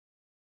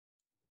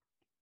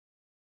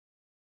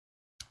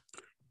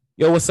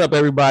Yo, what's up,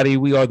 everybody?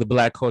 We are the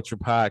Black Culture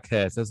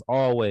Podcast. As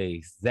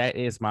always, that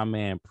is my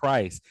man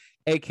Price,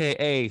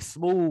 aka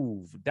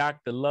Smooth,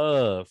 Dr.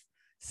 Love,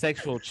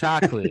 Sexual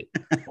Chocolate,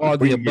 all Where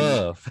the you getting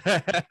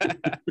that?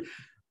 above.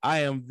 I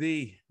am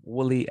the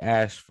Willie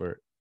Ashford.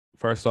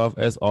 First off,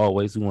 as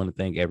always, we want to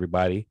thank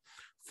everybody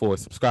for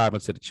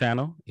subscribing to the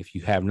channel. If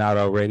you have not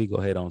already, go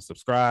ahead and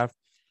subscribe,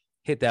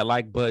 hit that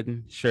like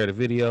button, share the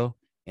video,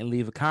 and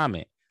leave a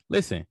comment.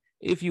 Listen,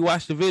 if you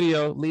watch the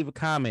video, leave a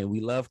comment. We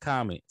love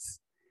comments.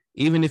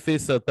 Even if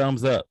it's a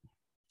thumbs up,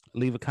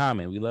 leave a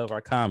comment. We love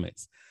our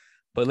comments.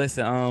 But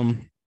listen,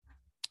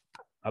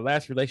 our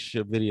last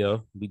relationship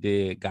video we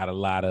did got a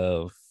lot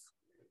of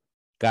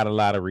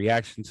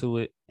reaction to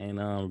it. And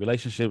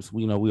relationships,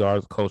 we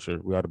are the culture.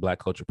 We are the Black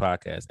Culture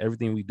Podcast.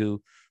 Everything we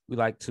do, we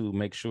like to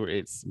make sure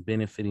it's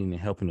benefiting and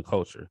helping the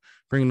culture,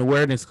 bringing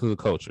awareness to the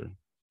culture.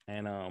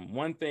 And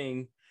one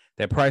thing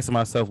that Price and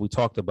myself we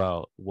talked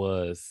about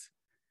was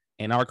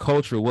in our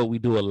culture, what we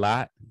do a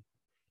lot,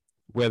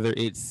 whether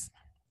it's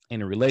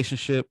in a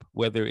relationship,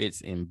 whether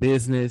it's in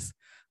business,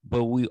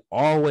 but we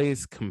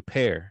always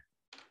compare,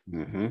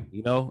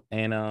 Mm-hmm.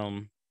 and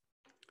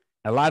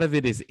a lot of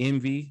it is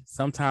envy.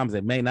 Sometimes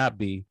it may not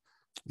be,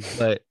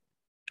 but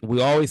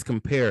we always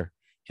compare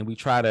and we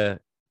try to,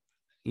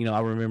 I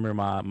remember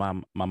my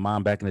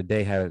mom back in the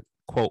day had a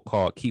quote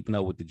called keeping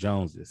up with the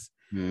Joneses.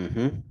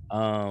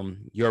 Mm-hmm.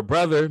 Your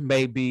brother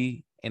may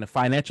be in a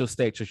financial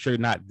state that you're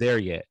not there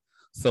yet.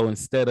 So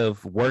instead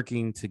of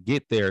working to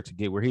get there to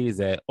get where he is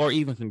at, or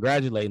even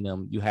congratulating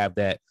them, you have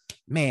that,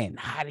 man,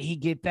 how did he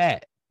get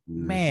that?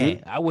 Mm-hmm.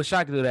 Man, I wish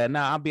I could do that.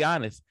 Now, I'll be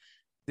honest.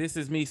 This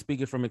is me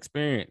speaking from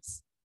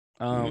experience.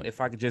 Mm-hmm. If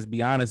I could just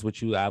be honest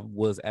with you, I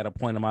was at a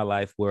point in my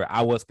life where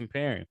I was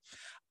comparing.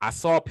 I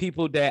saw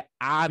people that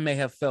I may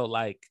have felt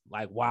like,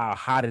 wow,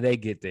 how did they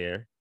get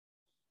there?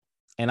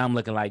 And I'm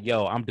looking like,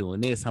 yo, I'm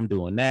doing this, I'm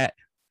doing that.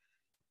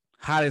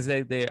 How is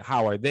they there?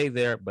 How are they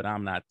there? But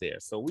I'm not there.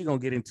 So we're gonna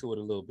get into it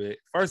a little bit.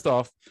 First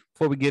off,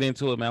 before we get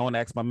into it, man, I want to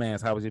ask my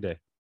man's, how was your day?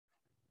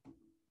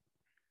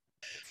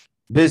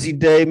 Busy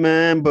day,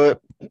 man, but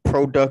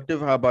productive.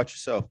 How about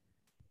yourself?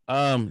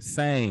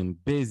 Same,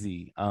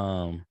 busy,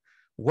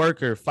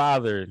 worker,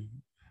 father,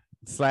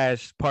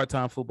 slash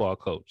part-time football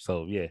coach.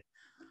 So yeah,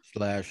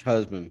 Slash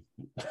husband.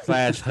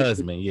 slash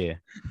husband, yeah.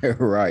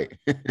 Right.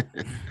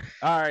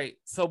 All right.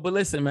 So, but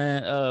listen,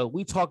 man,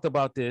 we talked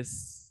about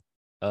this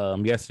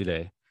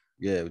yesterday.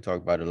 Yeah, we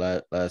talked about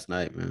it last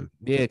night, man.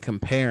 Yeah,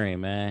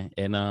 comparing, man.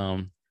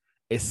 And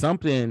it's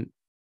something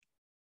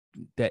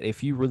that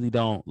if you really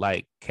don't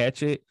like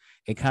catch it,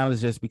 it kind of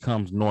just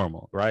becomes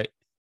normal, right?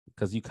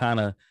 Because you kind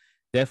of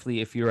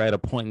definitely, if you're at a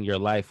point in your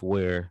life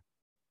where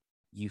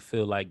you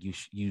feel like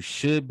you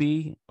should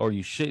be or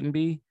you shouldn't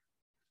be,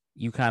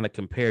 you kind of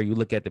compare. You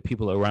look at the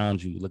people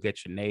around you, you look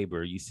at your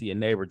neighbor, you see a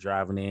neighbor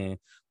driving in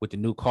with the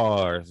new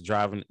cars,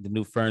 driving the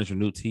new furniture,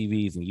 new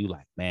TVs, and you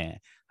like, man,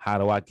 how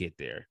do I get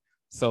there?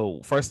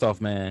 So first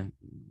off, man,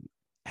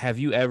 have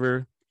you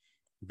ever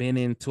been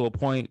into a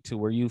point to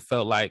where you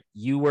felt like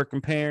you were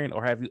comparing,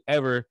 or have you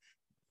ever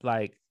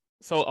like,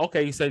 so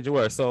okay, you said you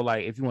were. So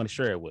like if you want to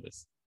share it with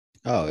us.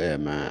 Oh yeah,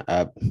 man.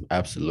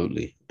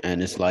 Absolutely.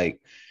 And it's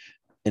like,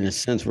 in a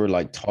sense, we're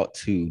like taught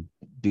to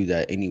do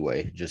that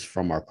anyway, just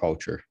from our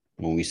culture.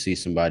 When we see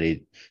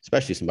somebody,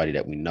 especially somebody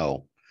that we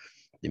know,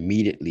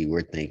 immediately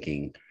we're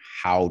thinking,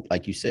 how,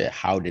 like you said,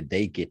 how did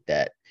they get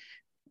that?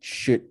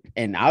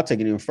 And I'll take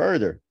it even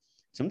further.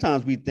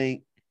 Sometimes we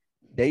think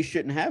they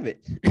shouldn't have it.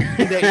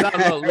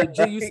 No,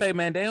 legit, you say,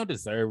 man, they don't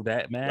deserve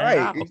that, man. Right,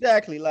 How?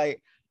 exactly.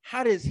 Like,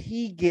 how does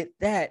he get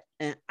that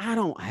and I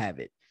don't have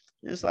it?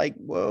 It's like,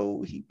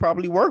 well, he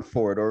probably worked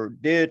for it or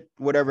did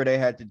whatever they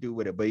had to do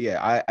with it. But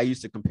yeah, I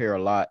used to compare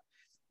a lot,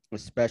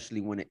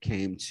 especially when it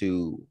came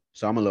to,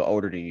 so I'm a little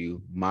older than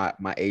you, my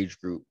age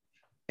group.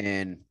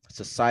 And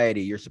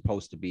society, you're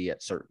supposed to be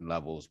at certain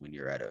levels when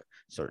you're at a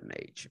certain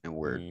age. And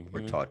we're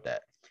Mm-hmm. taught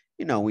that.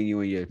 When you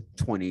in your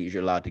 20s,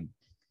 you're allowed to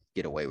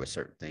get away with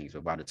certain things.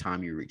 But by the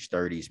time you reach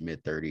 30s,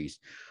 mid 30s,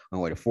 on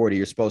the way to 40,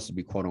 you're supposed to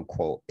be quote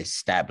unquote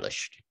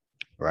established,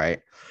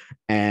 right?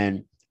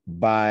 And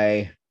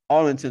by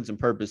all intents and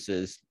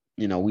purposes,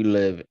 we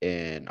live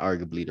in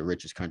arguably the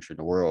richest country in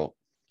the world.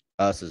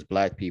 Us as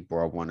Black people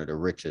are one of the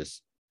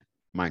richest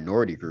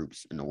minority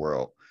groups in the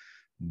world,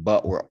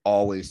 but we're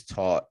always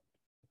taught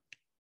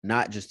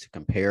not just to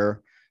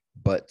compare,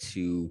 but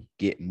to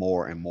get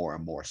more and more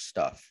and more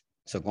stuff.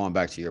 So going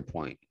back to your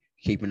point,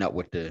 keeping up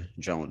with the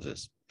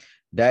Joneses,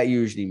 that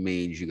usually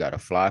means you got a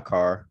fly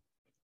car,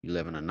 you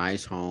live in a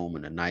nice home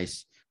in a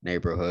nice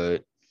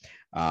neighborhood,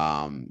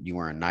 you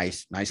wear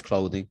nice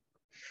clothing,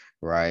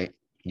 right?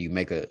 You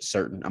make a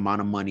certain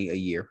amount of money a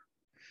year.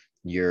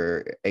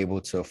 You're able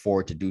to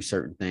afford to do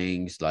certain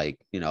things like,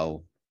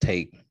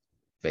 take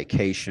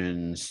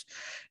vacations.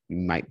 You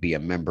might be a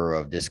member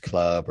of this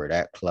club or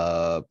that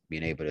club,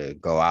 being able to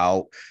go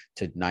out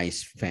to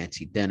nice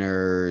fancy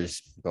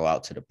dinners, go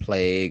out to the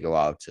play, go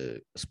out to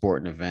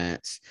sporting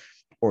events,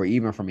 or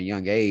even from a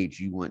young age,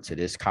 you went to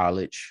this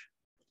college,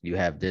 you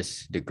have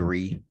this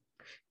degree,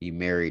 you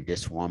married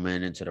this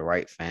woman into the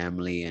right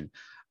family, and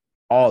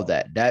all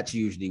that. That's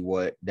usually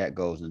what that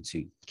goes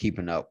into,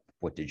 keeping up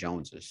with the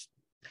Joneses.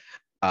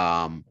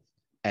 Um,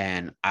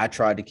 and I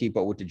tried to keep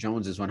up with the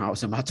Joneses when I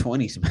was in my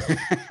 20s.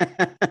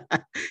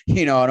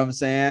 You know what I'm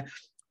saying?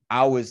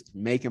 I was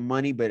making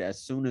money, but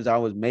as soon as I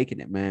was making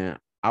it, man,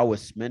 I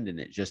was spending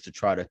it just to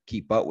try to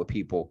keep up with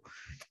people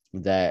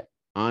that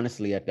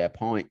honestly at that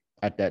point,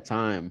 at that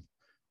time,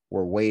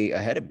 were way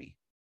ahead of me.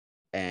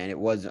 And it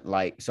wasn't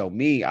like, so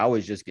me, I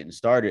was just getting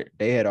started.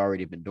 They had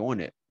already been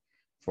doing it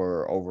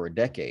for over a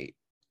decade.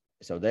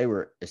 So they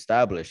were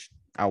established.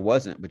 I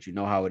wasn't, but you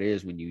know how it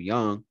is when you're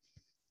young,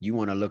 you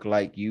want to look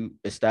like you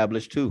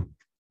established too.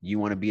 You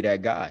want to be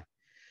that guy.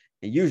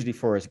 And usually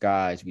for us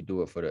guys, we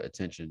do it for the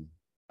attention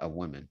of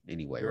women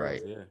anyway, Girls,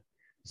 right? yeah.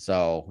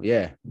 So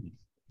yeah,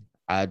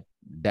 I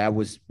that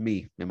was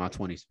me in my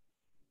 20s.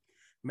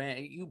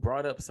 Man, you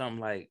brought up something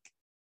like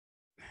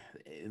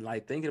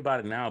thinking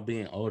about it now,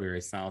 being older,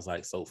 it sounds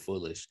like so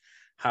foolish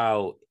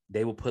how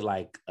they will put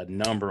like a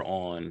number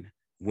on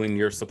when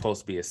you're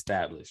supposed to be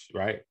established,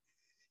 right?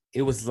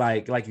 It was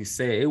like you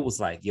said, it was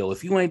like, yo,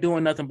 if you ain't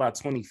doing nothing by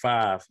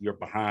 25, you're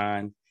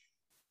behind,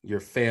 you're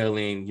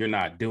failing, you're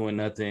not doing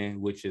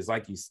nothing, which is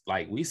like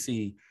we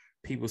see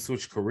people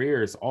switch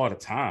careers all the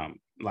time.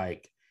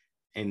 Like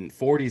in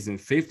 40s and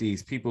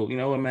 50s, people, you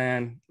know what,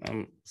 man,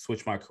 I'm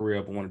switch my career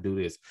up. I want to do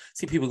this.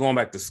 See people going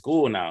back to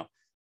school now.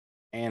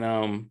 And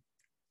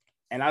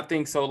and I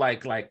think so,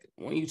 like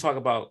when you talk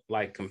about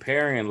like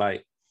comparing,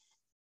 like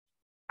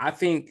I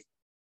think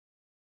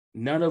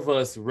none of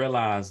us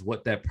realize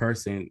what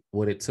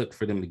it took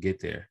for them to get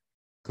there.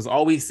 Because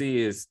all we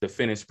see is the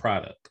finished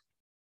product.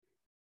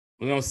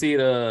 We don't see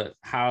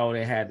how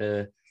they had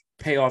to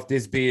pay off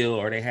this bill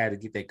or they had to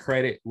get their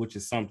credit, which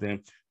is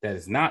something that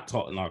is not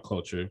taught in our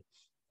culture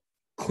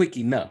quick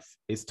enough.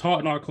 It's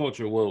taught in our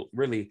culture. Well,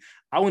 really,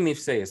 I wouldn't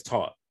even say it's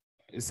taught.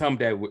 It's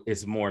something that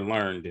is more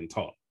learned than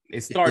taught.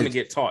 It's starting to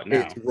get taught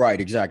now. It's right,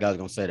 exactly. I was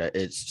gonna say that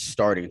it's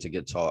starting to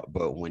get taught,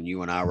 but when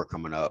you and I were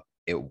coming up,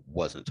 it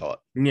wasn't taught.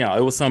 Yeah,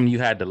 it was something you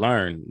had to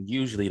learn,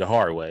 usually the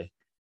hard way.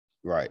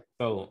 Right.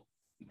 So,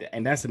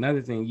 and that's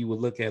another thing you would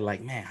look at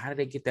like, man, how did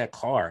they get that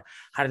car?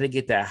 How did they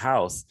get that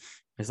house?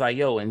 It's like,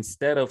 yo,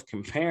 instead of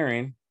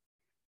comparing,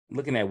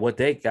 looking at what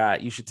they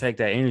got, you should take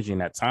that energy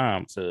and that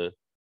time to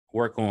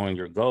work on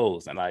your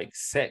goals and like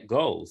set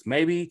goals.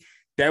 Maybe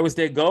that was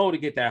their goal to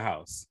get that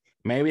house.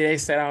 Maybe they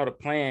set out a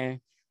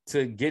plan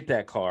to get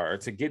that car or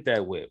to get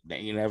that whip.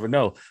 You never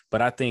know.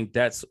 But I think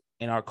that's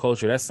in our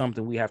culture. That's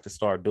something we have to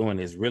start doing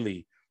is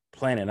really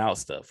planning out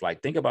stuff.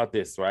 Like think about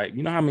this, right?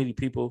 You know how many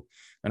people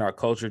in our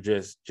culture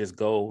just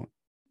go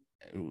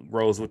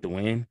rose with the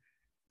wind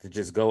to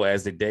just go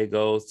as the day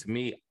goes. To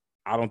me,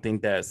 I don't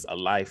think that's a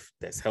life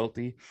that's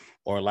healthy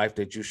or a life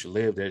that you should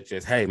live. That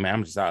just, hey man,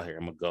 I'm just out here.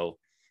 I'm gonna go.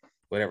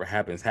 Whatever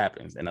happens,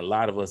 happens. And a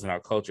lot of us in our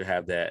culture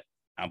have that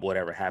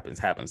whatever happens,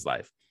 happens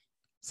life.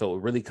 So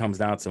it really comes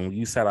down to when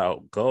you set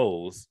out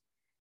goals,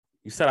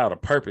 you set out a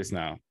purpose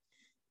now.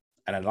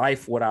 And a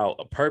life without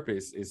a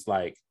purpose is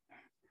like,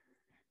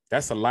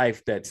 that's a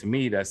life that to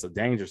me, that's a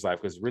dangerous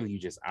life because really you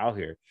just out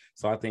here.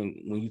 So I think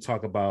when you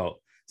talk about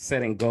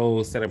setting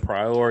goals, setting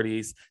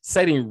priorities,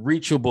 setting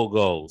reachable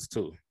goals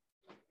too.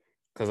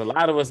 Because a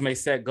lot of us may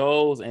set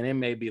goals and it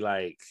may be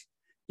like,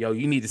 yo,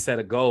 you need to set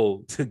a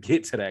goal to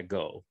get to that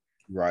goal.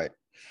 Right.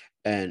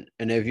 And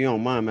if you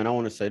don't mind, man, I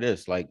want to say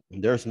this: like,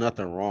 there's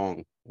nothing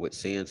wrong with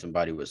seeing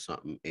somebody with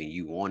something and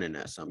you wanting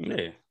that something,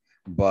 Yeah.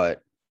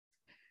 but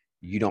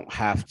you don't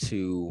have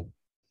to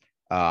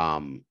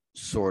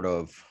sort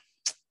of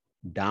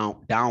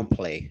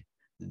downplay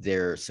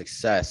their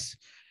success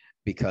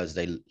because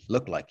they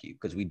look like you.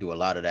 Because we do a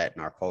lot of that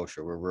in our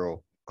culture. We're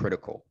real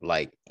critical.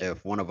 Like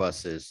if one of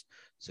us is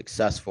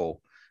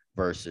successful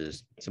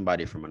versus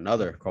somebody from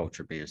another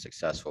culture being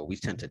successful, we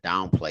tend to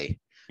downplay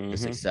the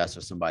success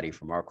of somebody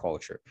from our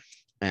culture.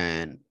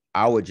 And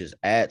I would just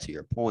add to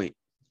your point,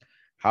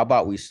 how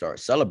about we start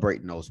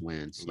celebrating those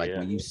wins? Like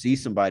when you see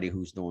somebody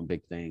who's doing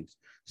big things,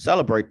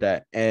 celebrate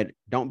that. And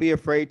don't be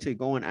afraid to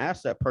go and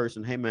ask that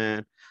person, hey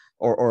man,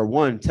 or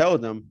one, tell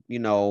them, you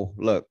know,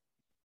 look,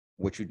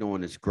 what you're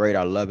doing is great.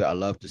 I love it. I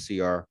love to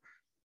see our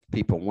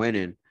people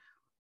winning.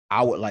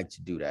 I would like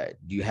to do that.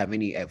 Do you have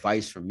any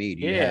advice for me?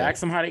 Do you have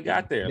ask them how they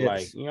got there. tips?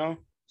 Like, you know,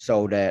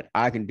 So that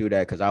I can do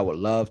that, because I would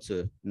love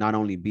to not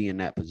only be in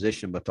that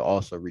position, but to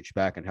also reach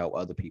back and help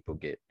other people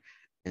get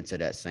into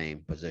that same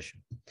position.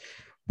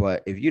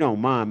 But if you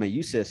don't mind, man,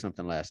 you said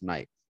something last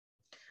night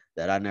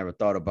that I never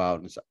thought about,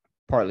 and it's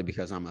partly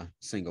because I'm a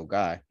single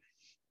guy.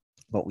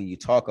 But when you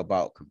talk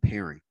about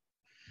comparing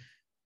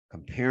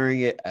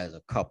it as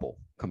a couple,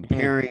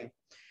 comparing,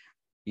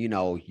 you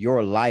know,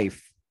 your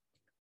life,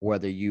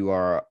 whether you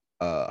are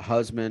a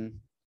husband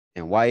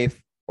and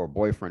wife or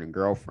boyfriend and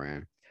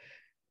girlfriend,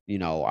 you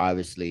know,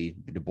 obviously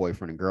the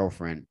boyfriend and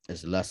girlfriend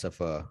is less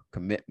of a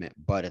commitment,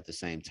 but at the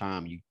same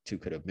time, you two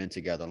could have been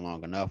together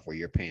long enough where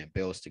you're paying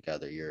bills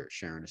together, you're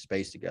sharing a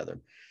space together,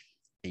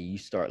 and you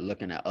start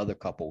looking at other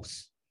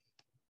couples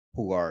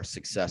who are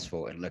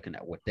successful and looking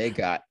at what they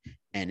got.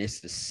 And it's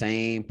the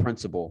same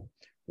principle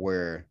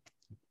where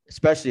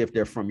especially if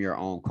they're from your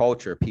own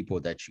culture, people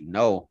that you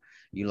know,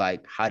 you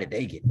like, how did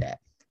they get that?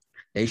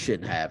 They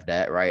shouldn't have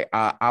that, right?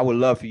 I would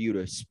love for you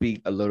to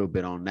speak a little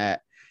bit on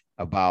that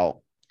about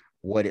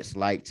what it's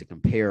like to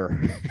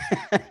compare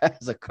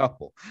as a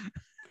couple.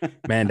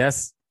 Man,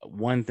 that's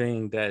one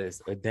thing that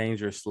is a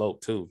dangerous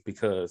slope too,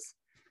 because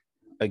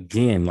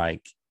again,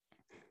 like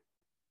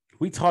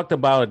we talked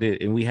about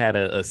it and we had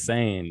a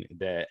saying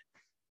that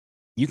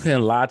you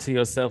can lie to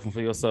yourself and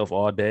for yourself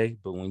all day,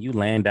 but when you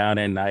land down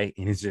at night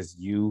and it's just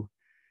you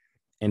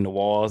and the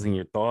walls and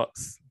your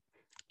thoughts,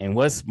 and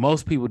what's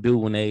most people do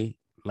when they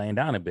laying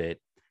down in bed,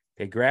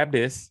 they grab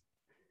this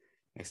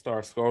and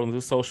start scrolling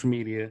through social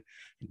media.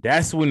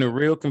 That's when the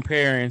real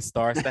comparing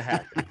starts to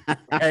happen.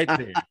 Right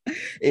there.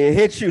 It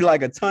hits you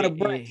like a ton of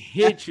bricks. It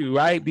hits you,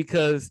 right?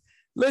 Because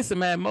listen,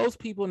 man, most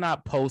people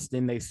not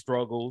posting their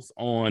struggles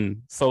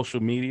on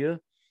social media.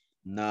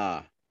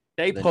 Nah.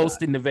 They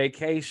posting the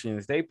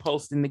vacations, they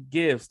posting the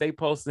gifts, they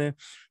posting,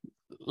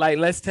 like,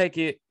 let's take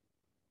it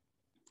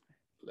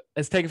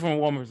from a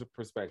woman's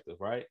perspective,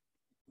 right?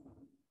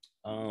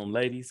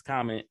 Ladies,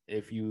 comment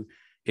if you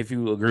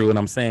agree with what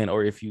I'm saying,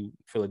 or if you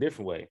feel a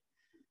different way.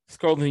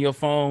 Scrolling your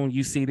phone,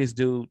 you see this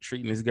dude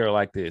treating this girl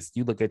like this.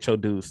 You look at your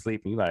dude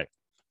sleeping, you like,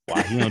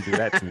 why he don't do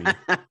that to me?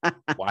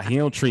 Why he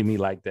don't treat me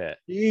like that?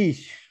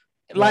 Yeesh.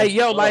 Like,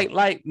 yo,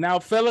 like now,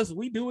 fellas,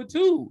 we do it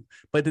too.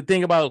 But the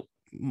thing about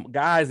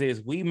guys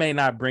is we may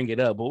not bring it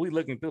up, but we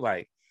looking through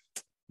like,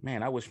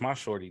 man, I wish my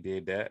shorty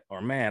did that,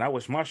 or man, I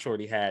wish my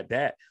shorty had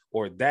that,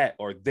 or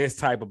this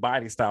type of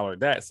body style, or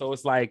that. So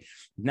it's like,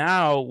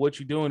 now what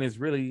you're doing is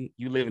really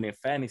you living in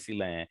fantasy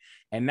land,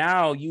 and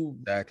now you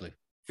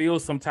feel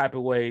some type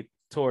of way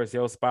towards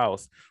your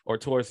spouse or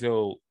towards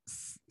your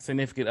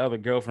significant other,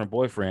 girlfriend,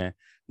 boyfriend,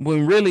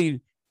 when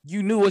really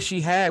you knew what she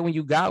had when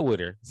you got with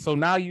her. So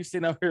now you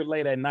sitting up here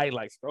late at night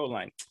like scrolling,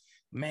 like,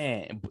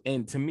 man.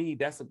 And to me,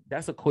 that's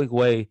a quick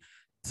way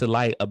to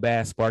light a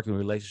bad sparking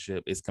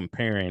relationship, is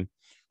comparing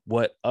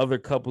what other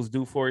couples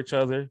do for each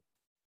other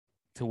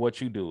to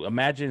what you do.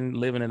 Imagine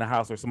living in a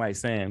house where somebody's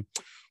saying,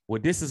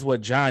 well, this is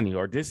what Johnny,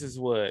 or this is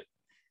what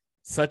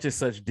such and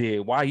such did.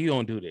 Why you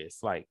don't do this?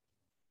 Like,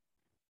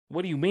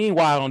 what do you mean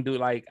why I don't do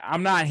it? Like,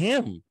 I'm not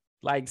him.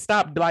 Like,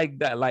 stop like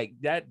that. Like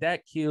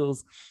that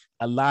kills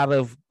a lot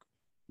of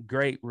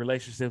great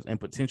relationships and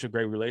potential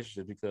great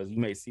relationships, because you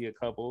may see a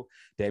couple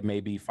that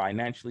may be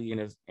financially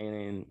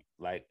in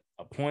like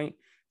a point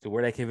to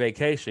where they can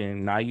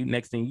vacation. Now you,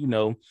 next thing you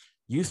know,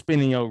 you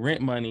spending your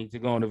rent money to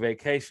go on a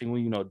vacation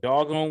when you know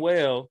doggone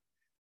well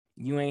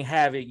you ain't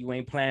have it, you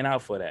ain't planning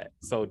out for that.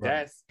 So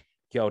right.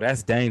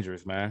 That's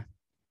dangerous, man.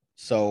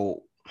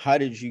 So how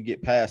did you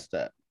get past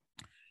that?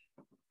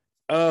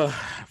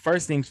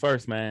 First things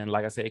first, man.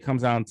 Like I said, it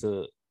comes down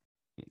to,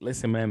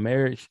 listen, man,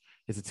 marriage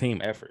is a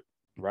team effort,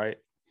 right?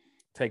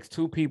 It takes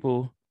two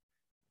people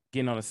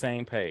getting on the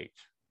same page.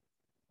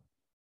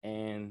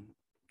 And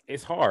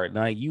it's hard.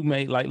 Like, you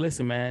may, like,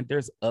 listen, man,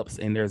 there's ups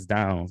and there's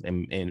downs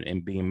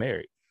in being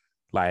married.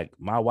 Like,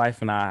 my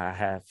wife and I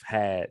have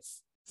had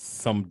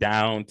some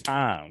down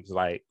times,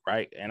 like,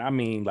 right? And I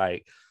mean,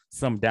 like,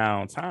 some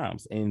down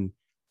times. And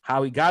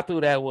how we got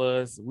through that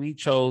was we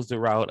chose the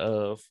route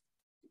of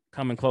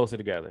coming closer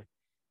together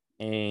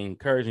and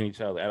encouraging each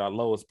other at our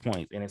lowest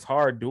points. And it's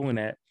hard doing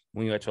that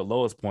when you're at your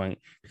lowest point,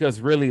 because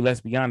really,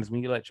 let's be honest,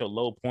 when you're at your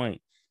low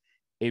point,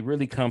 it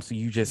really comes to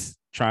you just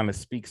trying to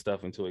speak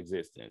stuff into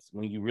existence.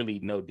 When you really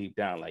know deep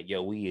down, like,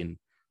 yo, we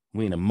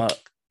in a muck,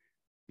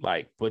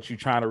 like, but you're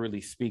trying to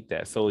really speak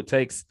that. So it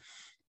takes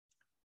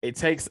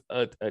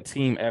a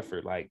team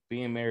effort. Like,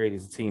 being married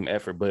is a team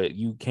effort, but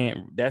you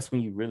can't, that's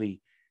when you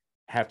really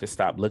have to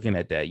stop looking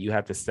at that. You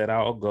have to set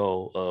out a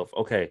goal of,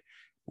 okay,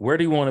 where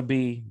do you want to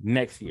be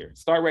next year?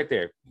 Start right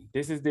there.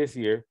 This is this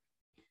year.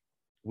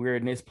 We're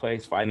in this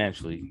place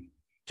financially.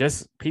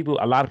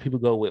 A lot of people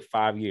go with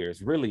 5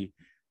 years. Really,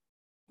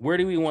 where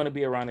do we want to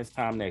be around this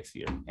time next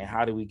year? And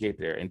how do we get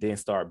there? And then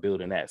start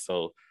building that.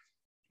 So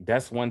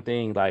that's one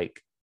thing, like,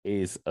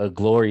 is a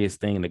glorious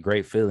thing. The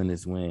great feeling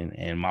is when,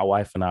 and my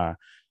wife and I,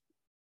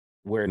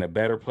 we're in a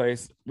better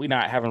place. We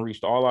haven't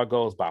reached all our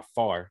goals by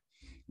far,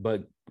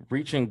 but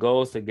reaching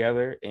goals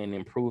together and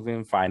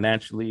improving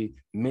financially,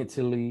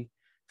 mentally,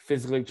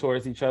 physically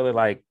towards each other,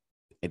 like,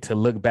 and to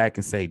look back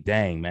and say,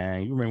 dang,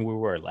 man, you remember where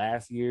we were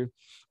last year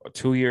or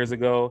 2 years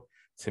ago?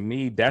 To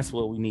me, that's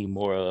what we need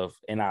more of.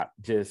 And I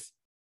just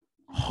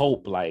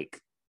hope, like,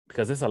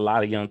 because there's a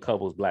lot of young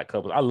couples, Black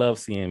couples. I love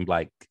seeing,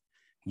 like,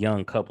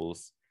 young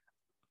couples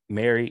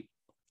married,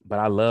 but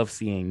I love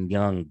seeing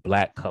young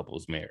Black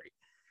couples married,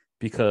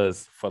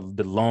 because for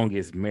the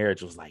longest,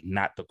 marriage was like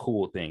not the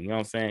cool thing. You know what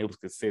I'm saying? It was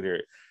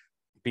considered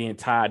being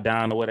tied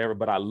down or whatever,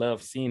 but I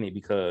love seeing it,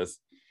 because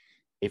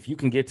if you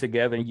can get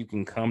together and you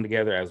can come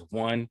together as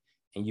one,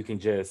 and you can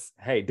just,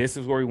 hey, this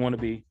is where we want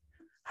to be.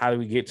 How do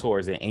we get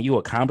towards it? And you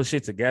accomplish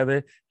it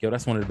together. Yo,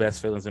 that's one of the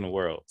best feelings in the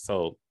world.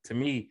 So to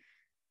me,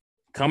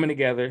 coming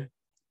together,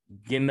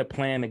 getting a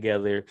plan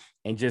together,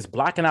 and just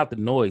blocking out the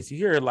noise. You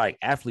hear, like,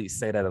 athletes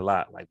say that a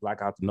lot, like,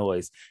 block out the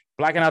noise.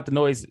 Blocking out the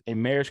noise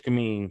in marriage can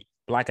mean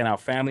blocking out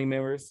family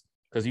members,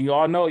 Because you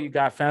all know you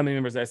got family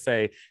members that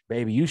say,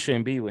 baby, you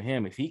shouldn't be with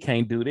him. If he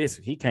can't do this,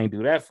 if he can't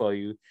do that for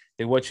you,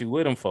 then what you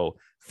with him for?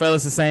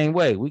 Fellas, the same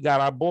way. We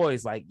got our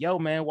boys like, yo,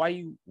 man, why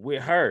you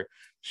with her?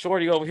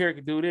 Shorty over here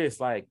could do this.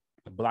 Like,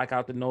 block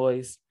out the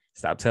noise.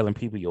 Stop telling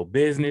people your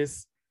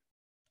business.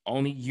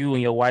 Only you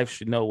and your wife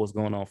should know what's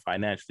going on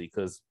financially,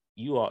 because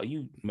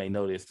you may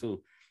know this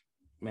too.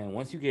 Man,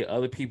 once you get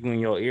other people in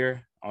your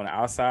ear on the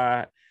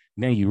outside,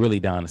 then you really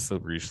down the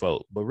slippery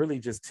slope. But really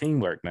just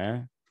teamwork,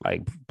 man.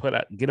 Like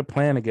get a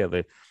plan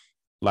together.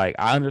 Like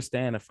I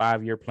understand a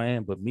 5-year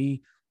plan, but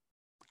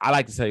I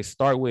like to say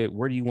start with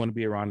where do you want to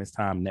be around this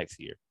time next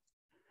year?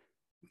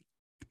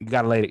 You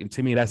gotta lay it.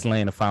 To me, that's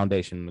laying the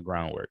foundation and the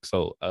groundwork.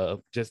 So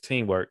just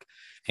teamwork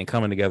and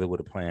coming together with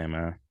a plan,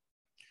 man.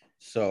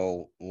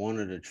 So one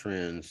of the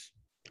trends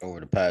over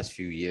the past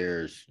few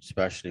years,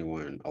 especially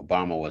when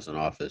Obama was in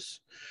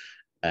office,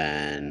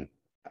 and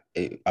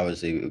I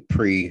was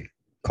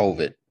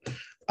pre-COVID,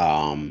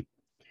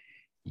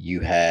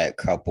 you had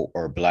couple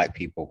or black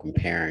people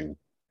comparing,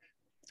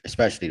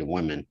 especially the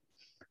women,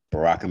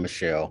 Barack and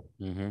Michelle,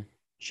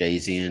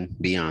 Jay-Z and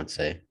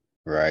Beyonce,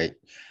 right?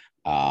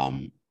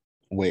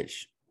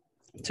 Which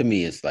to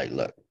me is like,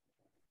 look,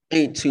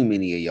 ain't too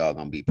many of y'all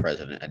gonna be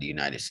president of the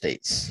United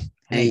States.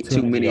 Ain't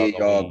too many of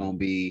y'all gonna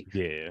be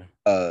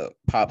a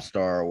pop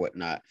star or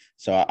whatnot.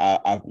 So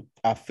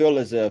I feel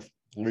as if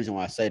the reason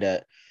why I say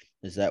that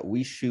is that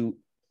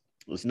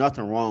there's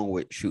nothing wrong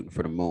with shooting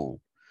for the moon.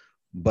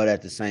 But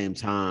at the same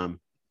time,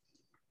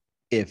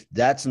 if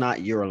that's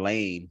not your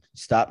lane,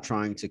 stop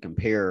trying to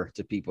compare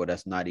to people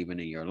that's not even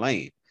in your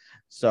lane.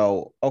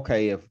 So,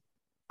 okay, if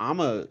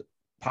I'm a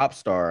pop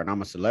star and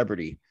I'm a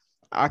celebrity,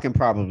 I can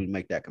probably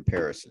make that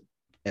comparison.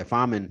 If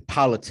I'm in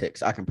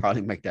politics, I can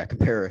probably make that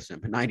comparison.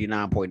 But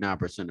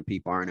 99.9% of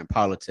people aren't in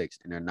politics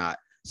and they're not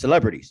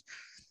celebrities.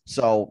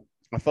 So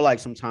I feel like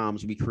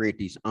sometimes we create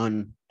these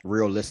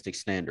unrealistic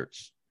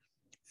standards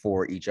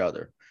for each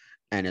other.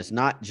 And it's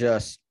not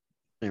just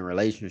in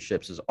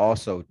relationships, it's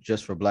also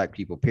just for black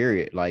people,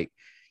 period. Like,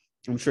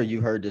 I'm sure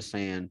you heard this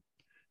saying,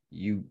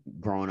 you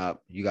growing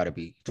up, you got to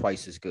be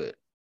twice as good,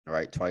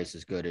 right? Twice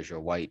as good as your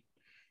white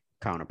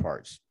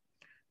counterparts.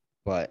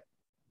 But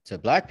to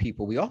black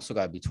people, we also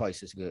got to be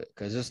twice as good,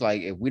 because it's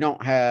like if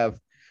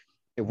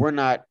we're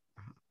not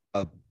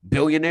a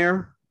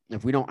billionaire,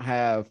 if we don't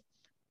have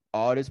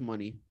all this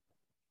money,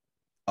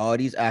 all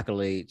these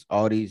accolades,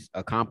 all these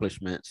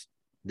accomplishments,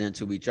 then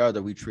to each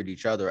other, we treat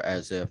each other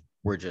as if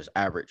we're just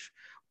average.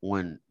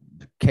 When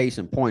the case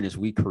in point is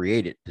we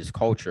created this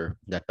culture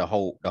that the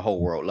whole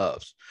world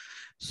loves.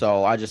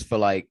 So I just feel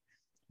like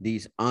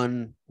these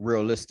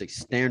unrealistic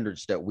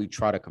standards that we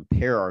try to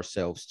compare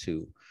ourselves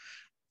to,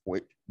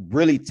 which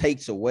really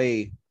takes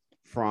away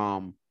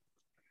from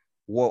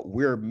what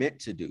we're meant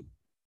to do,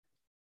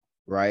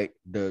 right?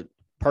 The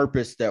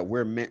purpose that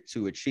we're meant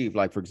to achieve.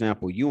 Like, for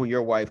example, you and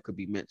your wife could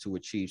be meant to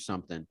achieve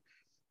something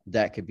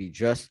that could be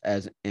just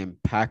as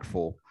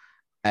impactful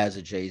as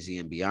a Jay-Z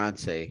and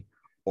Beyonce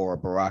or a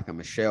Barack and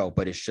Michelle,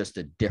 but it's just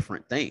a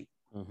different thing.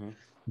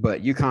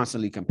 But you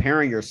constantly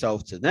comparing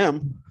yourself to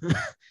them,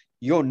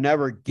 you'll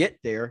never get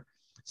there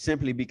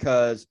simply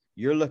because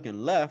you're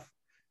looking left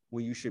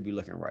when you should be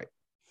looking right.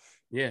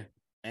 Yeah.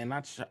 And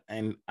I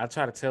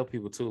try to tell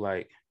people too,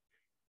 like,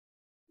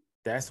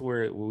 that's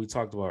where what we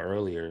talked about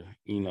earlier,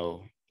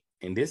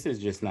 and this is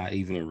just not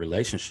even in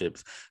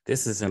relationships.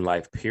 This is in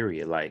life,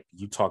 period. Like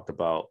you talked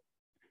about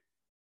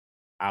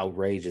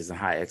outrageous and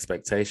high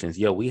expectations.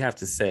 Yo, we have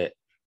to set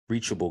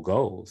reachable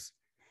goals.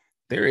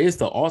 There is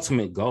the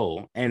ultimate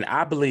goal. And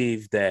I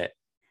believe that,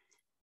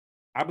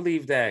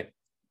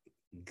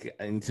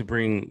 and to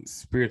bring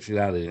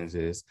spirituality into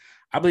this,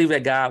 I believe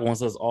that God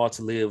wants us all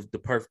to live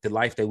the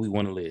life that we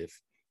want to live.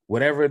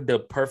 Whatever the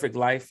perfect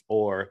life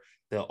or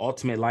the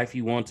ultimate life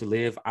you want to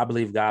live, I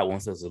believe God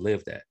wants us to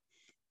live that.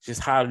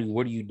 Just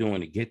what are you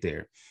doing to get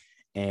there?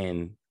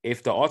 And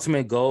if the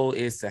ultimate goal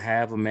is to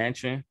have a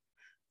mansion,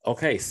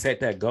 okay,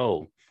 set that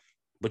goal.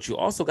 But you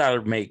also got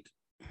to make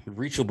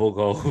reachable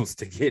goals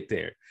to get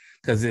there.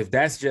 Because if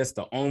that's just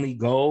the only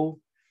goal,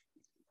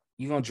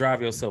 you're going to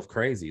drive yourself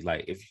crazy.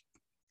 Like,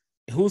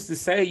 who's to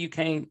say you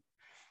can't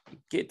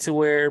get to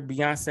where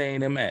Beyonce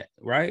and them at,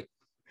 right?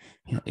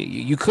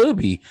 You could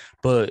be,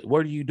 but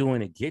what are you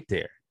doing to get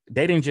there?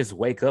 They didn't just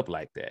wake up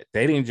like that.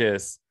 They didn't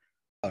just.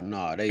 Oh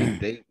no,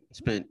 they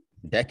spent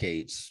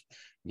decades.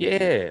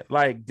 Yeah,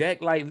 like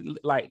that,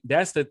 like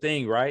that's the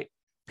thing, right?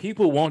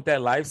 People want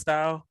that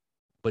lifestyle,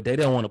 but they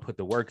don't want to put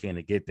the work in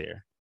to get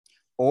there.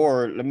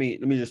 Or let me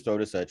just throw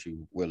this at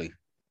you, Willie.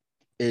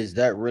 Is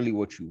that really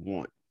what you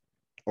want?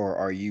 Or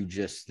are you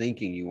just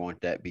thinking you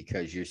want that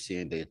because you're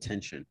seeing the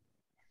attention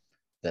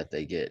that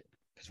they get?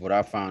 Because what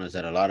I found is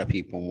that a lot of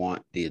people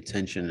want the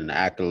attention and the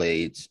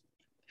accolades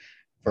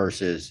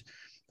versus,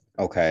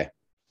 okay,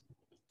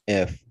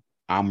 if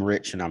I'm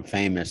rich and I'm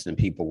famous, then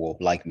people will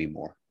like me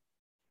more.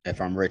 If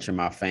I'm rich and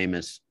I'm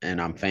famous,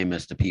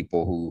 the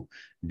people who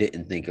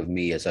didn't think of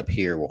me as up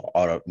here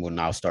will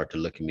now start to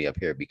look at me up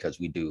here, because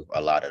we do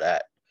a lot of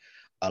that.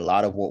 A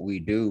lot of what we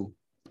do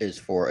is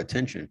for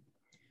attention.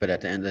 But at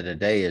the end of the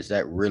day, is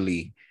that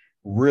really,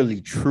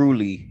 really,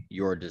 truly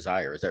your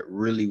desire? Is that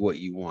really what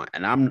you want?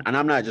 And I'm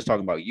not just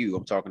talking about you.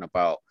 I'm talking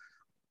about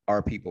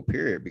our people,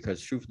 period.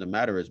 Because truth of the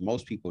matter is,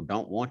 most people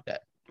don't want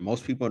that.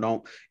 Most people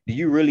don't. Do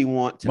you really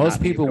want to Most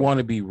not be people able? want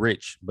to be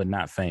rich, but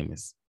not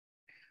famous.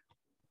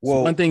 It's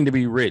one Well, thing to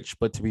be rich,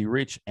 but to be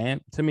rich, and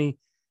to me,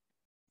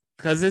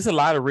 because there's a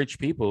lot of rich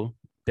people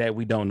that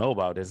we don't know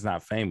about that's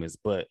not famous,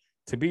 but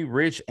to be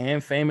rich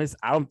and famous,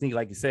 I don't think,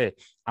 like you said,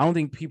 I don't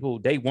think people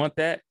they want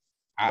that,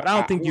 but I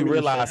don't I think you won't even say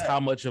realize that. how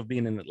much of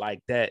being in it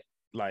like that,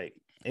 like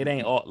it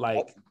ain't all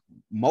like.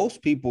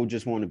 Most people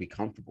just want to be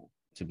comfortable.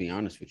 To be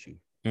honest with you,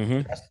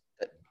 Mm-hmm.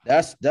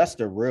 that's that's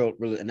the real,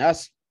 and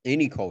that's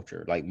any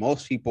culture. Like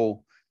most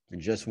people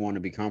just want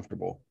to be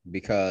comfortable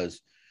because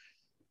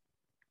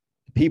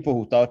people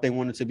who thought they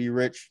wanted to be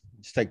rich,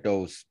 just take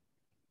those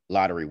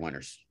lottery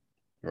winners,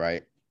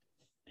 right?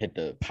 Hit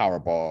the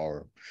Powerball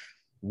or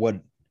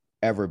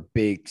whatever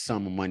big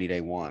sum of money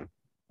they won.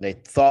 They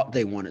thought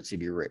they wanted to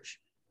be rich.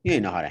 You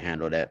didn't know how to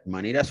handle that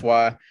money. That's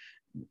why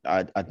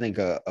I think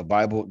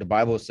the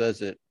Bible says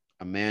that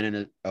a man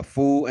and a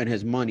fool and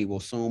his money will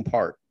soon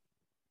part.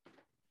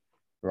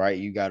 Right?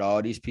 You got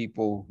all these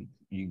people.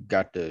 You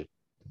got the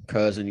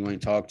cousin you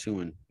ain't talked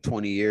to in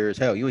 20 years.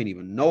 Hell, you ain't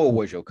even know it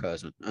was your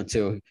cousin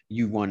until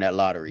you won that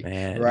lottery.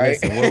 Man, Right?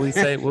 listen, what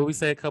we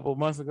say a couple of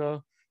months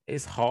ago,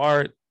 it's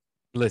hard.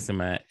 Listen,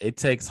 man, it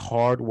takes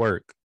hard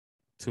work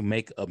to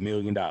make $1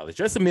 million.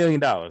 Just $1 million,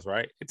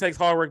 right? It takes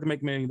hard work to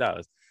make $1 million.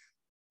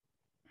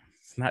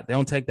 It's not, they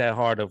don't take that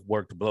hard of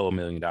work to blow $1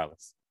 million.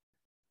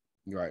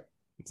 Right.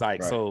 It's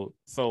like, Right.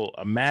 so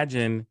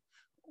imagine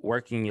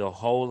working your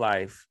whole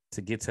life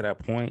to get to that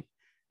point,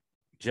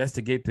 just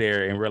to get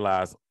there and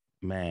realize,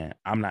 man,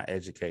 I'm not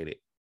educated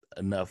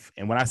enough.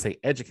 And when I say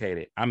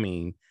educated, I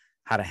mean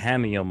how to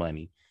handle your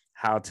money,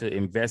 how to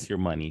invest your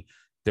money,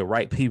 the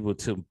right people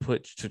to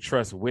put to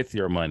trust with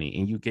your money.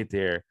 And you get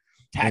there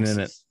and then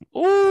Taxes.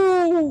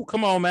 ooh,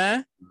 come on, man.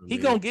 I He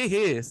mean, gonna get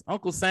his.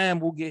 Uncle Sam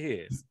will get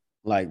his.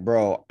 like,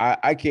 bro,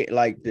 I can't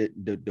like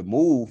the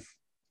move.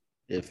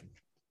 If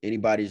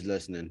anybody's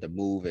listening, the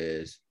move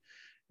is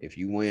if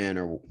you win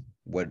or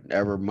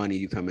whatever money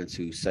you come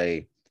into,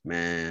 say,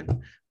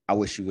 man, I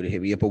wish you would have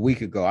hit me up a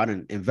week ago. I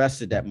didn't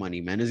invested that money,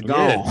 man. It's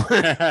Yeah.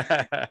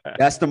 gone.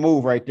 That's the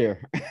move right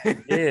there.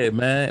 Yeah,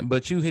 man.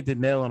 But you hit the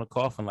nail on the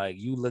coffin. Like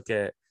we look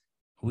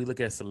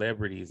at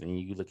celebrities and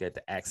you look at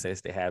the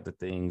access they have to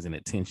things and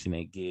attention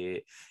they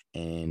get,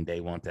 and they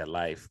want that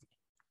life.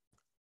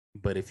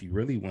 But if you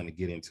really want to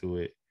get into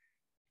it,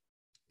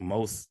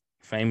 most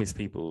famous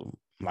people,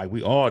 like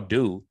we all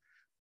do,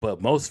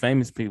 but most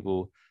famous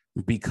people,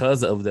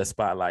 because of the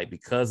spotlight,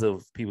 because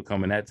of people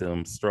coming at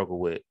them, struggle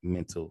with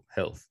mental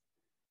health.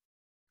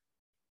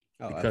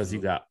 Oh, Because you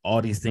absolutely. got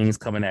all these things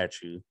coming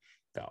at you,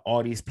 got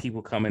all these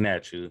people coming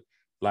at you.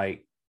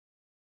 Like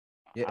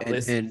Yeah, I and,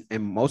 listen, and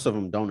and most of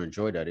them don't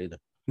enjoy that either.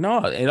 no,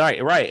 and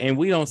right, and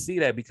we don't see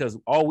that because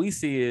all we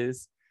see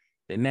is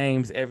the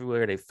names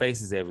everywhere, their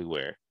faces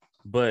everywhere.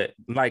 But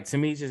like to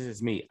me, it's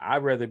just me.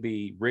 I'd rather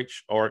be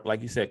rich or,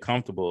 like you said,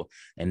 comfortable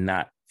and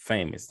not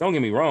famous. Don't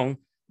get me wrong.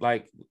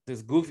 Like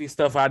this goofy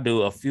stuff I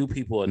do, a few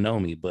people will know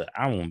me, but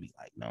I won't be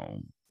like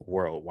known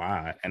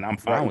worldwide, and I'm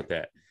fine Right. with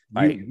that. You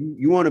Like you,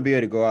 you want to be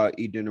able to go out,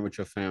 eat dinner with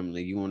your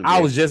family. You want to be I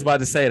able was just to, about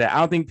to say that. I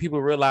don't think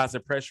people realize the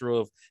pressure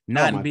of oh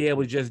not my be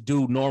able to goodness. just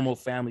do normal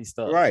family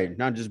stuff. Right.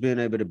 Not just being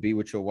able to be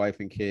with your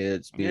wife and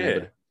kids, being able Yeah,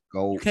 to you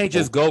go can't go.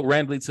 just go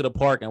randomly to the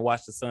park and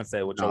watch the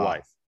sunset with your Nah,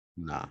 wife.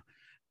 nah.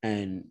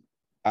 And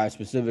I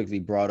specifically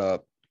brought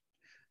up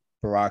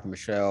Barack,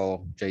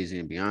 Michelle, Jay-Z,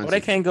 and Or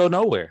they Beyonce. can't go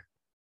nowhere.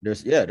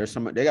 There's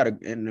some they gotta,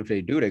 and if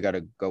they do, they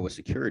gotta go with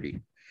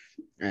security.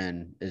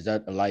 And is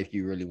that the life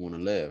you really want to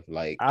live?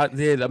 Like, I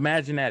did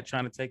imagine that,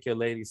 trying to take your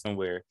lady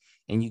somewhere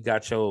and you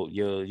got your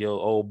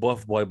old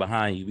buff boy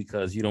behind you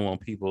because you don't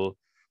want people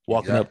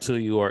walking up exactly.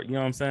 to you, or you know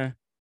what I'm saying?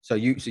 So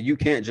you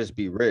can't just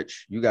be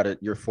rich.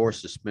 You're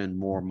forced to spend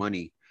more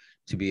money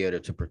to be able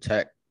to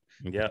protect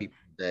the Yep. people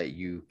that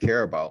you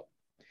care about.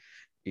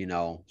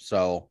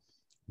 So,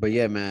 but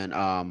yeah, man.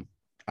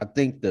 I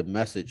think the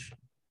message,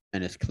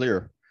 and it's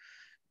clear,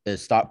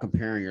 is stop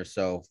comparing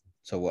yourself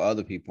to what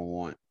other people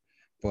want,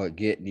 but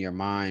get in your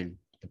mind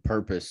the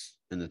purpose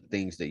and the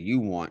things that you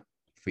want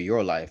for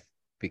your life,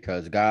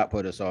 because God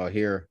put us all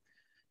here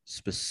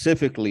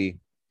specifically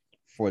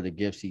for the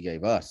gifts He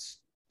gave us,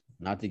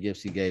 not the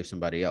gifts He gave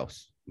somebody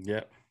else.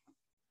 Yep.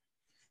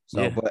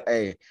 So, Yeah. but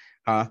hey,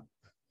 huh?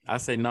 I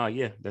say no,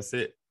 yeah, that's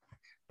it.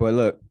 But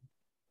look,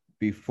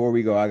 before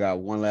we go, I got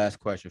one last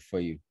question for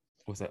you.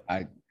 What's up?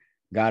 I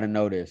gotta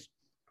know this.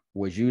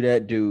 Was you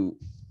that dude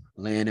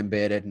laying in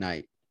bed at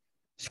night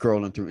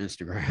scrolling through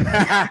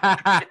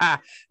Instagram?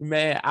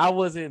 Man, I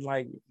wasn't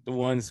like the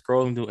one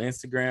scrolling through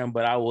Instagram,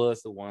 but I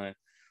was the one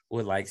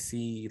would like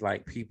see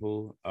like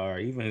people, or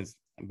even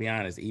be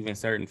honest, even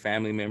certain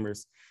family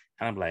members.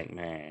 And I'm like,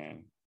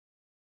 man,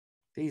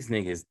 these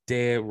niggas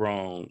dead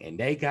wrong. And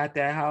they got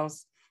that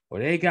house or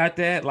they got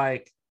that.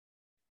 Like,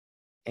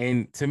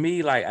 and to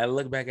me, like I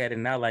look back at it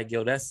now, like,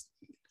 yo, that's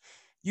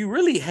you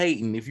really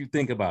hating if you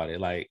think about it.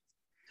 Like,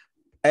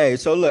 Hey,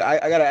 so look, I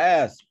gotta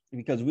ask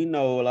because we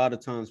know a lot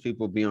of times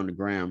people be on the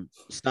gram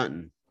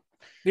stunting.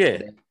 Yeah.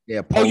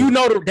 They're Oh, you post.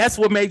 know that's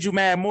what made you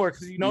mad more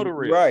because you know the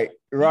real. Right,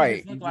 You just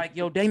right. look like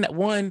yo, they not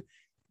one,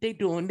 they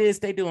doing this,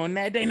 they doing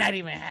that, they not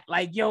even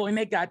like yo, and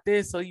they got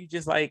this. So you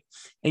just like,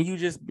 and you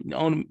just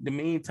on the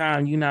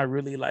meantime, you're not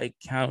really like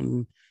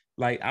counting.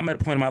 Like I'm at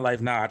a point in my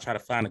life now, I try to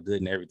find the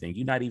good in everything.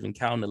 You're not even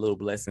counting the little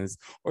blessings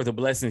or the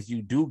blessings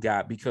you do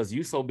got because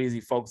you're so busy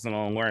focusing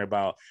on worrying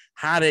about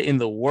how in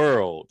the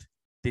world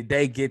did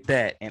they get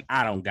that and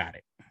I don't got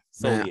it.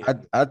 So Man, yeah,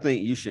 I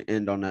think you should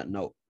end on that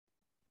note.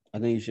 I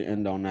think you should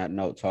end on that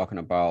note talking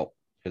about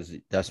because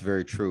that's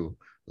very true.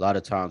 A lot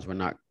of times we're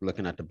not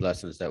looking at the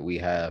blessings that we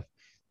have,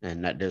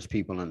 and that there's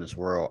people in this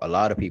world, a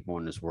lot of people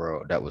in this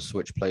world that would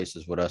switch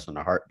places with us in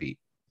a heartbeat.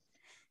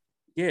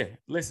 yeah.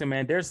 Listen,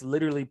 man, there's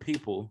literally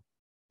people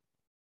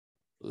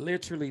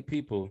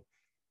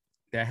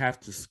that have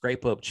to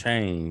scrape up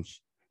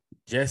change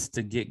just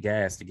to get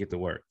gas to get to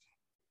work.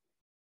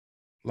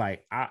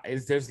 Like,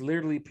 there's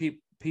literally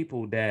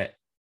people that,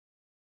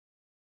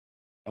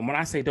 and when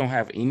I say don't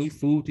have any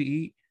food to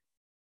eat,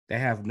 they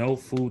have no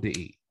food to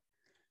eat.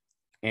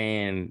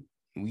 And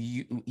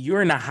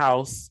you're in a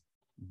house,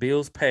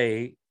 bills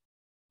paid,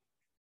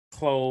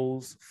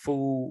 clothes,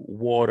 food,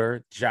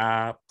 water,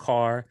 job,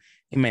 car.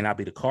 It may not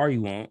be the car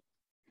you want,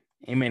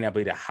 it may not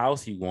be the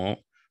house you want,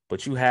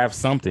 but you have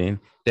something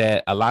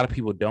that a lot of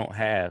people don't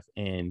have.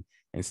 And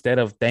instead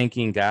of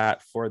thanking God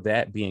for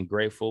that, being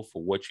grateful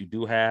for what you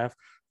do have,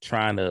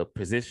 trying to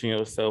position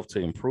yourself to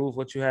improve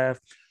what you have,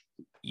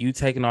 you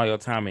taking all your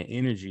time and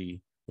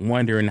energy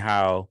wondering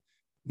how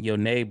your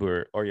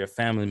neighbor or your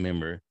family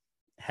member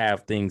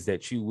have things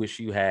that you wish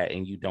you had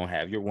and you don't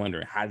have. You're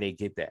wondering how they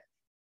get that.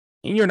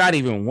 And you're not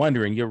even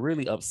wondering, you're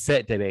really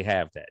upset that they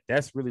have that.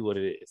 That's really what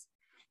it is.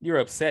 You're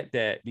upset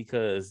that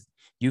because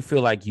you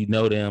feel like you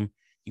know them,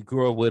 you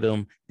grew up with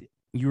them.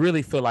 You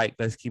really feel like,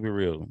 let's keep it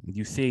real.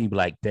 You see,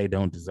 like, they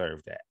don't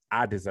deserve that.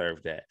 I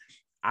deserve that.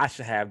 I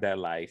should have that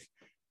life.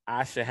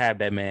 I should have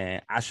that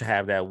man. I should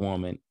have that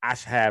woman. I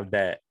should have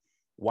that.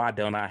 Why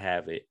don't I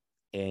have it?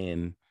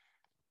 And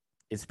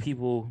it's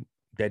people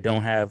that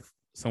don't have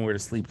somewhere to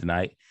sleep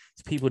tonight.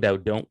 It's people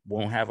that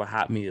won't have a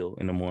hot meal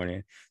in the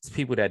morning. It's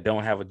people that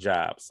don't have a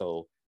job.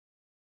 So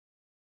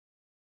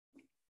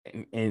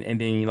and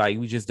then like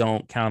we just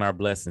don't count our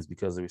blessings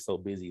because we're so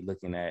busy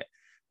looking at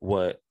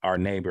what our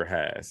neighbor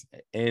has.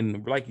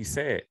 And like you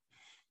said,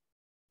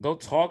 go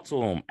talk to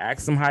them,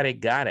 ask them how they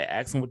got it,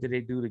 ask them what did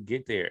they do to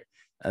get there.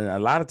 And a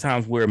lot of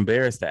times we're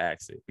embarrassed to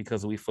ask it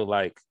because we feel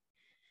like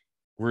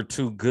we're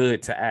too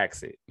good to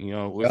ask it. You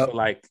know, we Yep. feel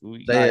like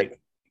we Say it. like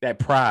that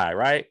pride,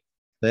 right?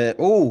 That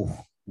oh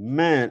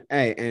man,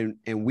 hey,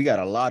 and we got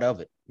a lot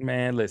of it.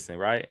 Man, listen,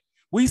 right?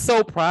 We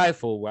so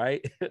prideful,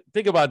 right?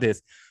 Think about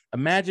this.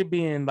 Imagine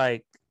being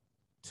like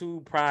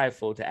too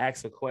prideful to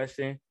ask a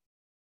question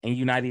and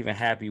you're not even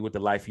happy with the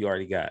life you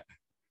already got.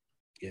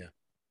 Yeah.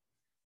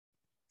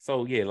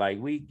 So yeah, like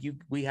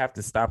we have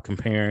to stop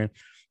comparing.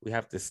 We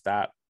have to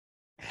stop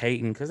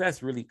hating because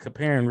that's really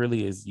comparing.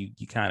 Really, is you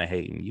kind of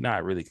hating. You're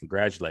not really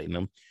congratulating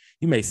them.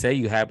 You may say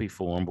you're happy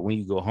for them, but when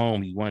you go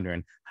home, you're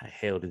wondering how the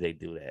hell did they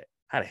do that?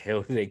 How the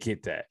hell did they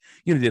get that?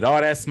 You did all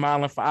that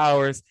smiling for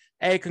hours.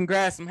 Hey,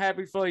 congrats! I'm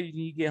happy for you. And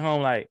you get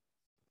home like,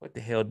 what the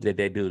hell did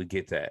they do to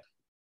get that?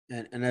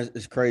 And that's,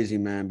 it's crazy,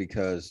 man,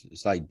 because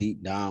it's like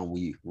deep down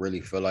we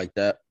really feel like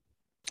that.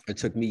 It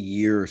took me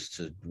years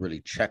to really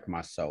check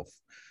myself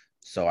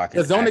so I can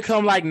Because don't it come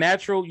actually like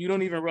natural? You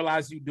don't even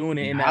realize you're doing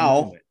it in that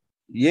now, moment.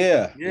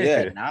 yeah,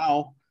 Yeah.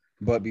 now.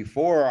 But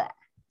before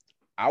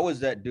I was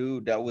that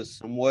dude that was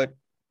somewhat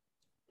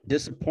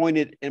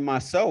disappointed in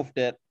myself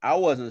that I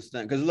wasn't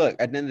stunned. Because look,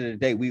 at the end of the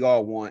day, we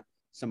all want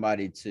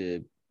somebody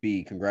to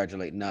be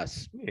congratulating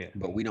us, Yeah.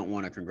 but we don't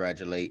want to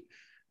congratulate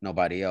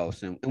nobody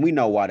else. And we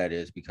know why that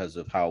is because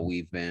of how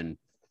we've been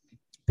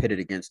pitted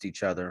against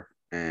each other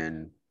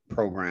and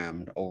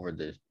programmed over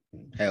the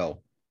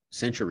hell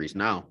centuries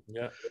now.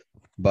 Yeah.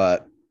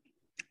 But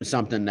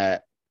something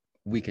that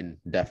we can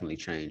definitely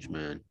change,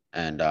 man.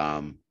 And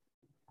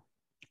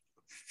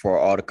for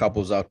all the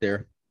couples out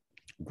there,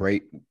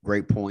 great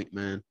point,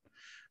 man.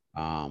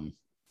 Um,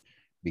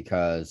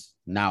 because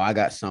now I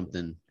got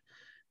something.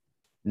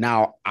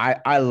 Now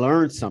I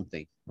learned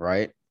something,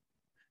 right?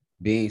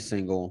 Being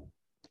single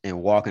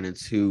and walking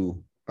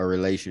into a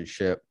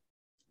relationship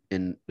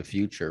in the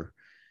future,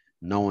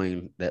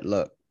 knowing that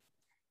look,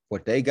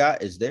 what they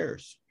got is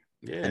theirs.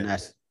 And Yeah.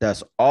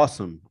 that's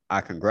awesome.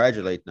 I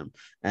congratulate them.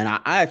 And I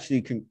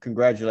actually can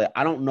congratulate.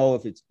 I don't know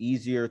if it's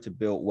easier to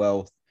build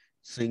wealth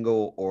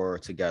single or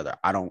together.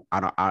 I don't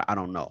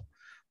know.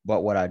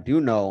 But what I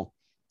do know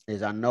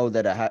is I know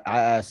that I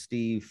asked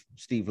Steve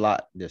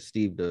Lott,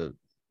 the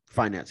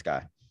finance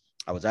guy.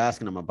 I was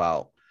asking him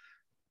about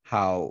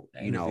how,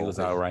 The interview is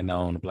out right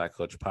now on the Black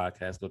Culture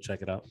Podcast. Go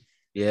check it out.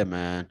 yeah,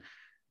 man,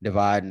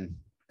 divide and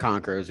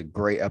conquer is a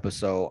great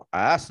episode.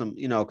 I asked him,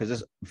 because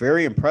it's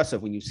very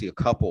impressive when you see a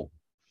couple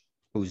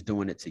who's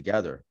doing it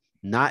together,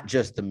 not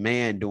just the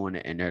man doing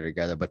it and they're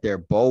together, but they're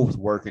both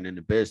working in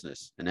the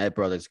business. And that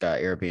brother's got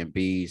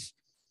Airbnbs,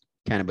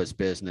 cannabis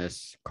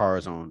business,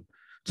 cars on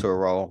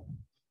Turo,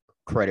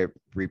 credit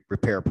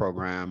repair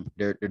program.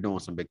 They're doing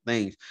some big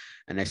things,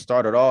 and they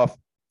started off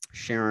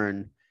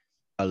sharing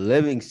a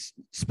living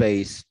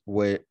space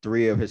with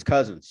 3 of his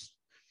cousins.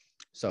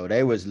 So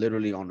they was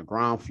literally on the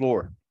ground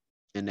floor,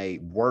 and they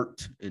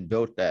worked and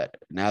built that.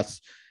 And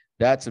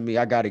that to me,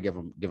 I got to give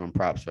them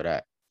props for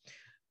that.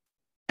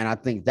 And I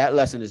think that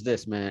lesson is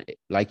this, man.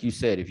 Like you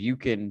said, if you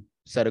can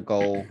set a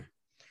goal,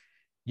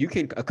 you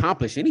can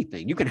accomplish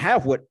anything. You can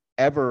have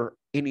whatever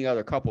any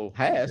other couple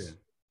has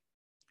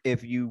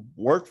if you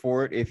work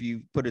for it, if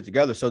you put it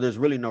together. So there's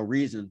really no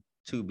reason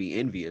to be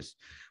envious.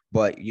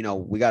 But, you know,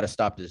 we got to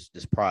stop this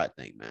pride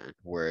thing, man,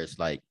 where it's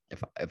like,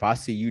 if I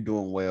see you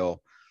doing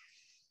well,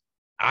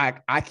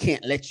 I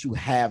can't let you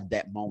have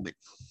that moment.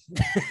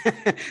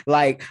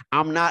 Like,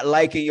 I'm not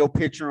liking your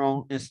picture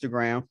on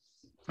Instagram.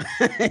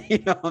 You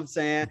know what I'm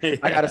saying? Yeah.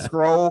 I got to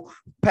scroll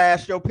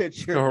past your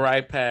picture. Go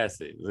right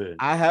past it. Yeah.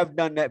 I have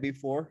done that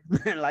before.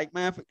 Like,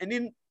 man, and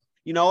then,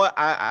 you know what?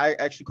 I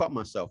actually caught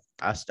myself.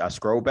 I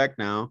scrolled back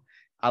down.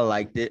 I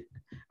liked it.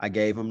 I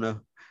gave him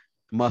the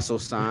muscle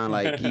sign,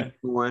 like, keep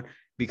going.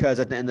 Because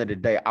at the end of the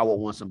day, I would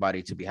want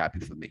somebody to be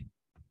happy for me.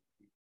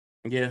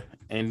 Yeah,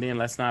 and then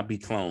let's not be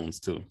clones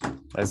too.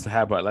 Let's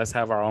have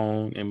our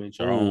own image,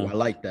 our own. I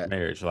like that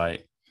marriage.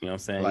 Like, you know what I'm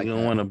saying? Like, you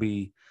don't want to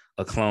be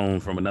a clone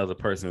from another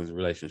person's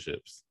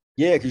relationships.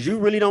 Yeah, because you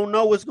really don't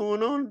know what's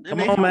going on. Come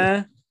on,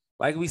 man.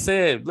 Like we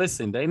said,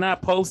 listen, they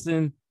not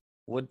posting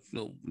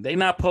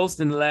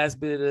the last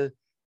bit of.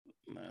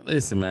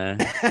 Listen, man.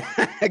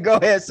 Go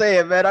ahead, say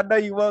it, man. I know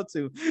you want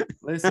to.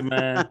 Listen,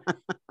 man.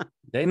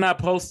 They not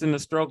posting the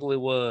struggle it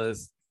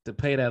was to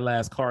pay that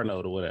last car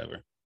note or whatever.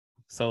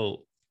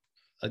 So,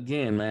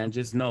 again, man,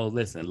 just know,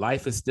 listen,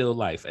 life is still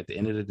life at the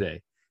end of the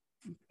day.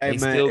 Hey, they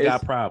still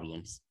got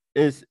problems.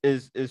 It's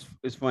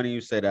funny you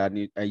said that.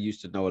 I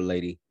used to know a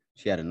lady.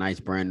 She had a nice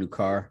brand new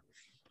car.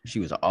 She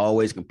was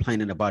always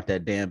complaining about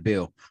that damn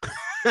bill.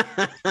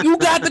 You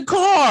got the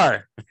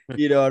car.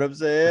 You know what I'm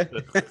saying?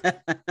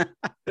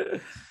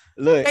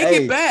 Look,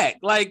 take it back.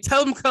 Like,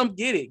 tell them come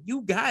get it.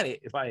 You got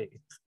it. Like,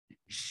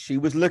 she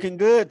was looking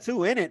good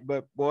too in it,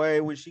 but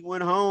boy, when she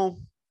went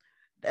home,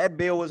 that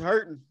bill was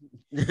hurting.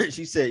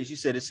 She said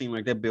it seemed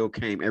like that bill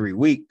came every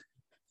week.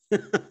 Yeah,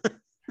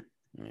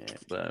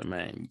 but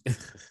man.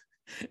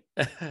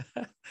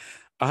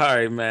 All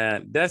right,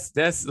 man. That's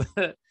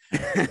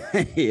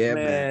yeah,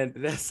 man.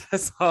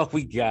 That's all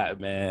we got,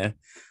 man.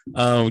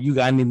 You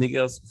got anything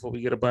else before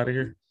we get up out of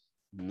here?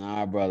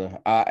 Nah, brother.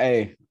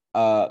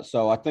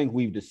 So I think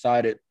we've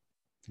decided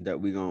that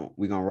we're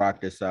gonna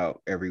rock this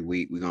out every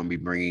week. We're gonna be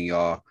bringing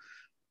y'all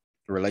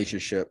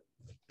relationship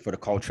for the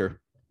culture.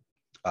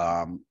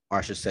 Or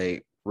I should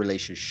say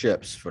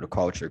relationships for the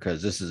culture,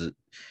 because this is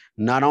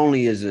not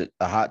only is it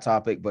a hot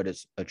topic, but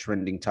it's a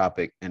trending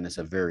topic, and it's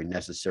a very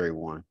necessary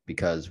one,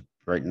 because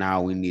right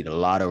now we need a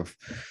lot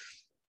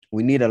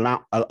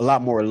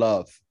more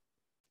love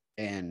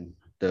and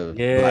the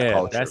Black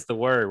culture. That's the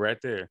word right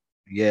there.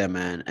 Yeah,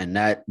 man. And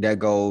that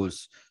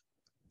goes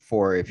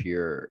for if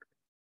you're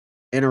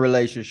in a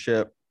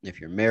relationship, if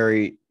you're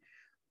married,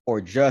 or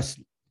just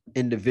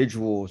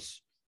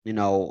individuals. You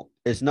know,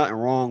 it's nothing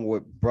wrong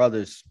with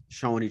brothers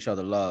showing each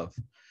other love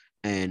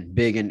and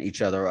bigging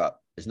each other up.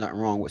 There's nothing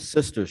wrong with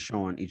sisters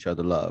showing each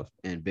other love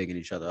and bigging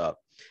each other up.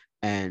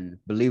 And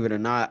believe it or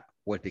not,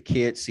 what the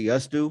kids see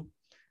us do,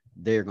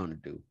 they're going to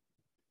do.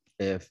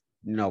 If,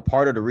 you know,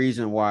 part of the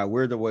reason why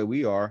we're the way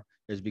we are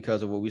is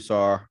because of what we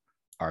saw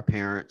our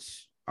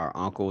parents, our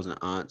uncles and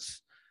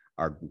aunts,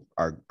 our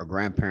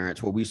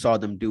grandparents, what we saw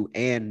them do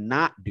and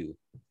not do,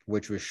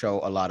 which would show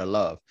a lot of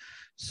love.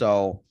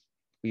 So,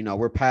 you know,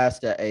 we're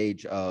past that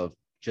age of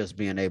just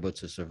being able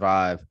to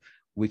survive.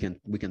 We can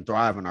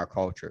thrive in our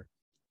culture,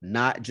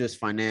 not just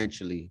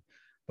financially,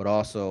 but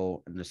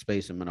also in the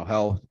space of mental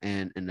health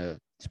and in the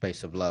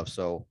space of love.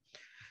 So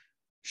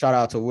shout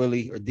out to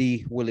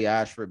Willie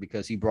Ashford,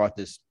 because he brought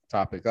this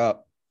topic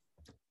up.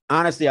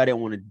 Honestly, I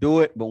didn't want to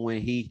do it, but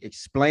when he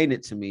explained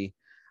it to me,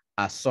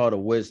 I saw the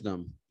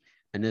wisdom,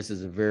 and this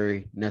is a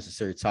very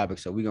necessary topic.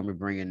 So we're going to be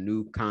bringing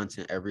new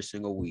content every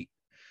single week.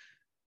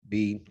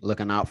 Be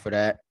looking out for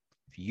that.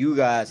 If you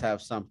guys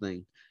have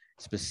something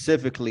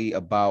specifically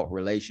about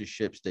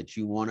relationships that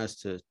you want us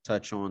to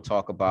touch on,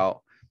 talk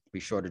about,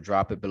 be sure to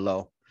drop it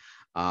below.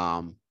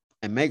 And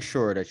make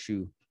sure that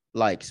you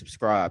like,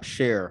 subscribe,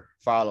 share,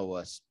 follow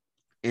us,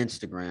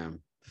 Instagram,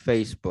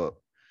 Facebook,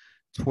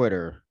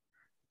 Twitter,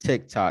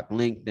 TikTok,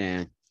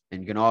 LinkedIn,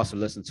 and you can also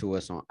listen to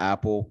us on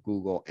Apple,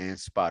 Google, and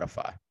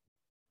Spotify.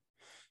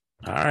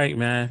 All right,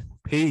 man.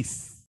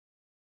 Peace.